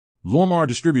Lormar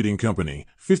Distributing Company,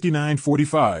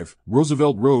 5945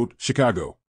 Roosevelt Road,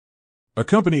 Chicago. A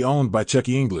company owned by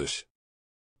Chucky English.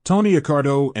 Tony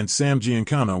Accardo and Sam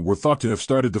Giancana were thought to have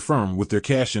started the firm with their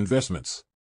cash investments.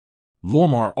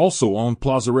 Lormar also owned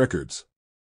Plaza Records.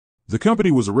 The company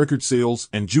was a record sales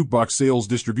and jukebox sales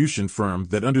distribution firm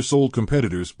that undersold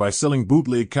competitors by selling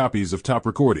bootleg copies of top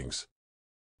recordings.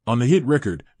 On the hit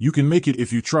record, You Can Make It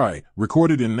If You Try,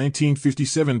 recorded in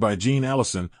 1957 by Gene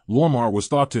Allison, Lormar was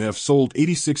thought to have sold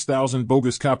 86,000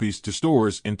 bogus copies to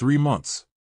stores in 3 months.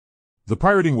 The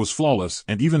pirating was flawless,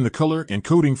 and even the color and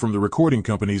coding from the recording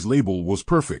company's label was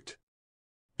perfect.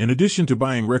 In addition to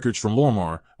buying records from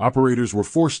Lormar, operators were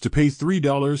forced to pay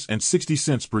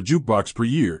 $3.60 per jukebox per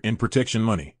year in protection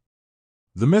money.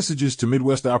 The messages to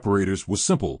Midwest operators was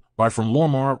simple: buy from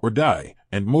Lormar or die,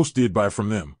 and most did buy from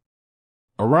them.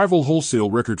 A rival wholesale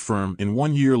record firm in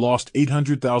 1 year lost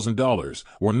 $800,000,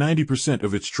 or 90%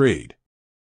 of its trade.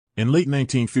 In late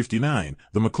 1959,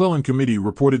 the McClellan Committee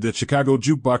reported that Chicago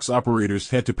jukebox operators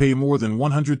had to pay more than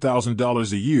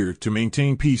 $100,000 a year to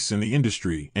maintain peace in the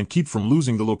industry and keep from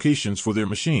losing the locations for their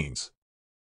machines.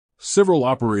 Several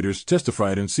operators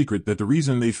testified in secret that the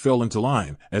reason they fell into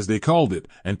line, as they called it,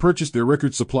 and purchased their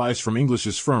record supplies from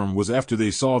English's firm was after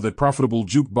they saw that profitable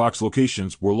jukebox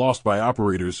locations were lost by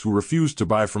operators who refused to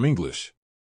buy from English.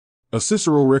 A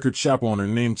Cicero record shop owner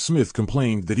named Smith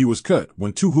complained that he was cut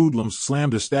when 2 hoodlums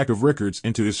slammed a stack of records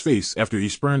into his face after he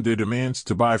spurned their demands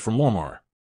to buy from Lormar.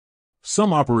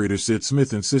 Some operators said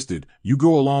Smith insisted, "You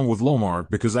go along with Lormar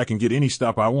because I can get any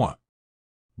stop I want."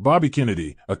 Bobby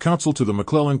Kennedy, a counsel to the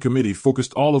McClellan Committee,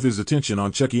 focused all of his attention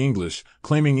on Chucky English,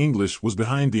 claiming English was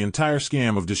behind the entire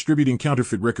scam of distributing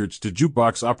counterfeit records to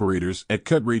jukebox operators at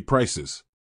cut-rate prices.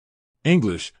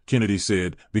 English, Kennedy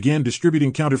said, began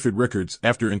distributing counterfeit records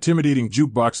after intimidating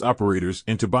jukebox operators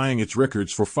into buying its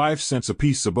records for 5 cents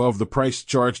apiece above the price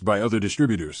charged by other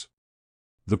distributors.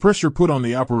 The pressure put on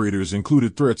the operators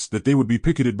included threats that they would be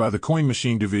picketed by the coin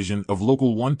machine division of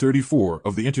Local 134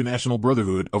 of the International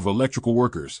Brotherhood of Electrical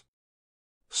Workers.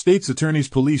 State's Attorney's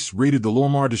Police raided the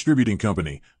Lormar Distributing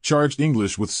Company, charged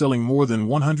English with selling more than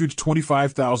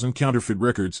 125,000 counterfeit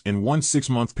records in one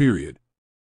 6-month period.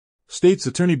 State's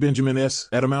Attorney Benjamin S.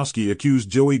 Adamowski accused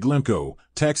Joey Glemko,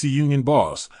 taxi union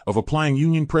boss, of applying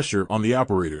union pressure on the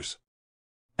operators.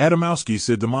 Adamowski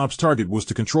said the mob's target was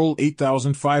to control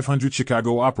 8,500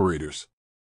 Chicago operators.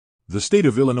 The state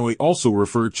of Illinois also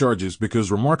referred charges because,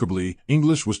 remarkably,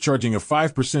 English was charging a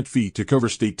 5% fee to cover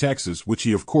state taxes, which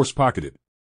he of course pocketed.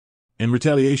 In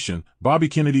retaliation, Bobby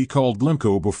Kennedy called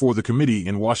Glemko before the committee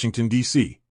in Washington,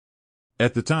 D.C.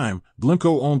 At the time,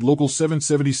 Glemko owned Local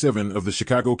 777 of the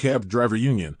Chicago Cab Driver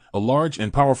Union, a large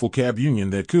and powerful cab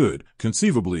union that could,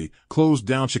 conceivably, close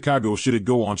down Chicago should it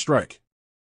go on strike.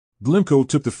 Glemko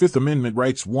took the Fifth Amendment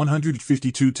rights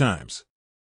 152 times.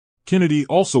 Kennedy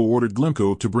also ordered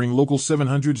Glemko to bring Local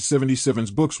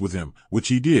 777's books with him, which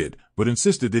he did, but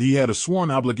insisted that he had a sworn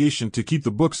obligation to keep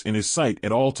the books in his sight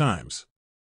at all times.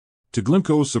 To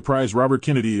Glemko's surprise, Robert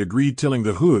Kennedy agreed, telling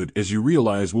the Hood, "As you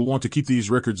realize we'll want to keep these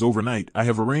records overnight, I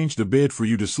have arranged a bed for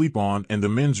you to sleep on, and the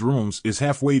men's rooms is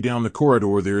halfway down the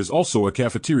corridor. There is also a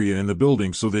cafeteria in the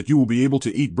building so that you will be able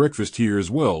to eat breakfast here as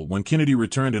well." When Kennedy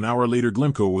returned an hour later,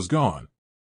 Glemko was gone.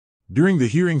 During the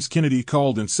hearings, Kennedy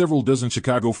called in several dozen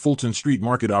Chicago Fulton Street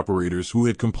Market operators who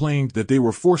had complained that they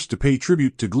were forced to pay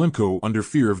tribute to Glemko under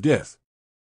fear of death.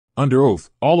 Under oath,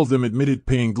 all of them admitted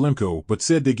paying Glemko, but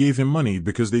said they gave him money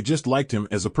because they just liked him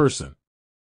as a person.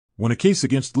 When a case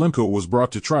against Glemko was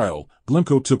brought to trial,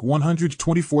 Glemko took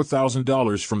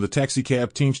 $124,000 from the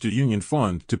Taxicab Teamster Union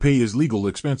Fund to pay his legal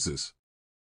expenses.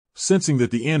 Sensing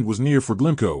that the end was near for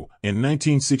Glemko, in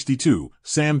 1962,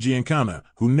 Sam Giancana,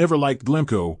 who never liked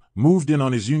Glemko, moved in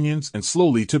on his unions and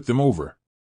slowly took them over.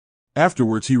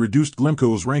 Afterwards, he reduced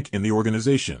Glemko's rank in the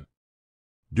organization.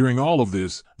 During all of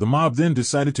this, the mob then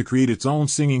decided to create its own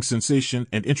singing sensation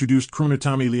and introduced crooner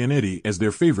Tommy Leonetti as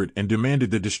their favorite and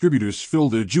demanded that distributors fill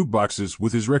their jukeboxes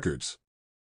with his records.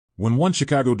 When one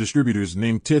Chicago distributor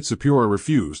named Ted Sapura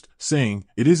refused, saying,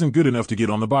 "It isn't good enough to get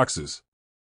on the boxes,"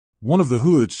 one of the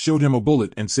Hoods showed him a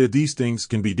bullet and said, "These things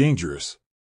can be dangerous.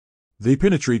 They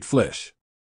penetrate flesh."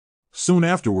 Soon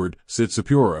afterward, said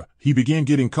Sapura, he began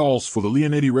getting calls for the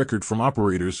Leonetti record from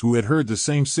operators who had heard the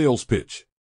same sales pitch.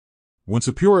 When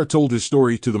Sapura told his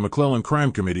story to the McClellan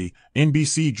Crime Committee,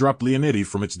 NBC dropped Leonetti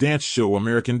from its dance show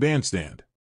American Bandstand.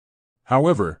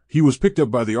 However, he was picked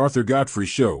up by the Arthur Godfrey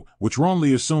Show, which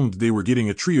wrongly assumed they were getting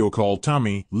a trio called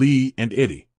Tommy, Lee, and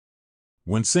Eddie.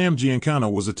 When Sam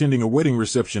Giancana was attending a wedding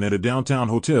reception at a downtown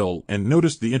hotel and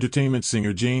noticed the entertainment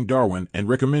singer Jane Darwin and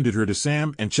recommended her to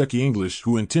Sam and Chucky English,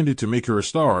 who intended to make her a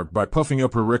star by puffing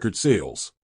up her record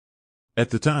sales. At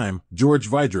the time, George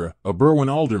Vidra, a Berwyn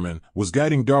alderman, was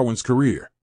guiding Darwin's career.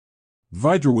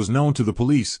 Vidra was known to the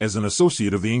police as an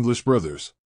associate of the English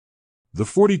brothers. The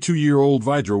 42-year-old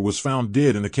Vidra was found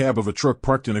dead in the cab of a truck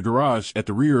parked in a garage at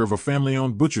the rear of a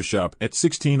family-owned butcher shop at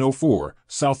 1604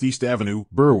 Southeast Avenue,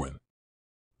 Berwyn.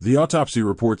 The autopsy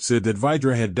report said that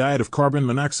Vidra had died of carbon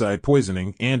monoxide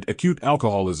poisoning and acute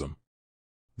alcoholism.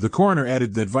 The coroner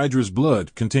added that Vidra's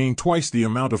blood contained twice the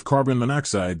amount of carbon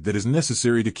monoxide that is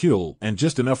necessary to kill and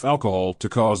just enough alcohol to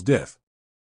cause death.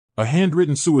 A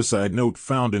handwritten suicide note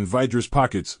found in Vidra's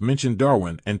pockets mentioned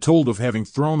Darwin and told of having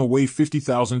thrown away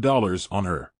 $50,000 on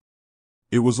her.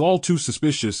 It was all too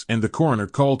suspicious, and the coroner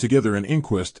called together an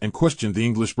inquest and questioned the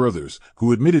English brothers,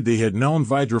 who admitted they had known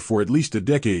Vidra for at least a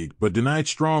decade but denied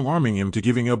strong-arming him to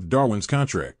giving up Darwin's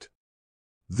contract.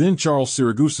 Then Charles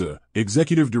Siragusa,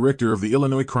 executive director of the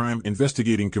Illinois Crime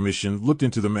Investigating Commission, looked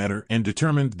into the matter and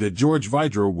determined that George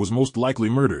Vidra was most likely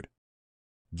murdered.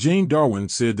 Jane Darwin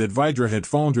said that Vidra had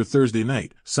phoned her Thursday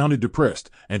night, sounded depressed,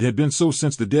 and had been so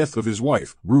since the death of his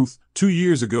wife, Ruth, 2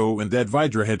 years ago, and that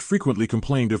Vidra had frequently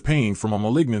complained of pain from a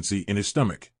malignancy in his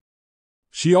stomach.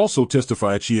 She also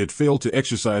testified she had failed to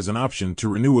exercise an option to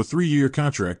renew a 3-year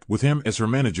contract with him as her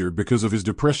manager because of his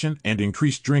depression and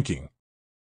increased drinking.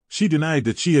 She denied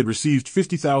that she had received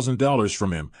 $50,000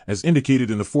 from him, as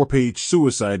indicated in the 4-page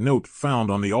suicide note found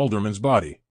on the alderman's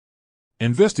body.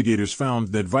 Investigators found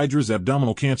that Vidra's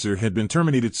abdominal cancer had been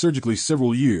terminated surgically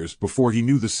several years before he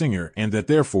knew the singer, and that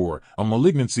therefore, a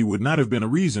malignancy would not have been a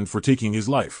reason for taking his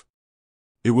life.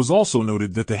 It was also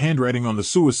noted that the handwriting on the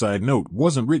suicide note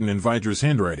wasn't written in Vidra's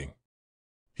handwriting.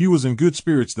 He was in good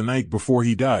spirits the night before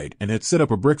he died and had set up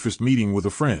a breakfast meeting with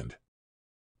a friend.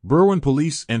 Berwyn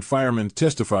police and firemen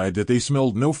testified that they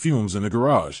smelled no fumes in the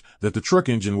garage, that the truck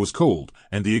engine was cold,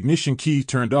 and the ignition key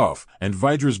turned off, and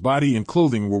Vidra's body and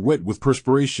clothing were wet with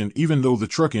perspiration even though the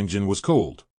truck engine was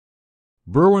cold.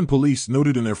 Berwyn police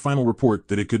noted in their final report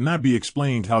that it could not be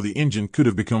explained how the engine could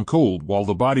have become cold while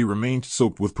the body remained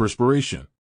soaked with perspiration.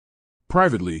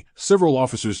 Privately, several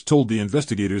officers told the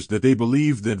investigators that they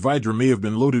believed that Vidra may have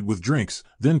been loaded with drinks,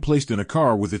 then placed in a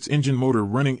car with its engine motor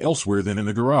running elsewhere than in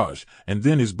the garage, and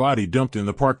then his body dumped in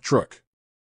the parked truck.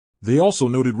 They also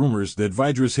noted rumors that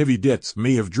Vidra's heavy debts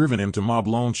may have driven him to mob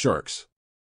loan sharks.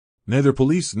 Neither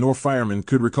police nor firemen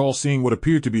could recall seeing what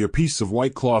appeared to be a piece of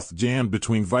white cloth jammed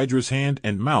between Vidra's hand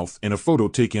and mouth in a photo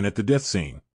taken at the death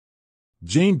scene.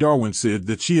 Jane Darwin said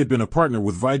that she had been a partner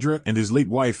with Vidra and his late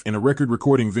wife in a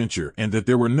record-recording venture and that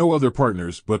there were no other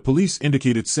partners, but police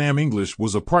indicated Sam English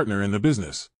was a partner in the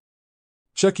business.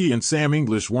 Chucky and Sam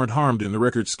English weren't harmed in the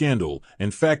record scandal.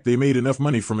 In fact, they made enough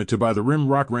money from it to buy the Rim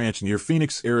Rock Ranch near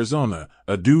Phoenix, Arizona,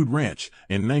 a dude ranch,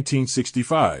 in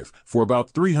 1965, for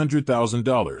about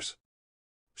 $300,000.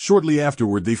 Shortly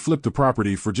afterward, they flipped the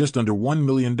property for just under $1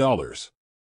 million.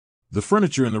 The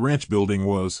furniture in the ranch building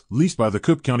was leased by the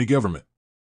Cook County government.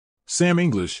 Sam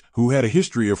English, who had a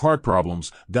history of heart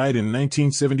problems, died in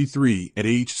 1973 at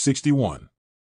age 61.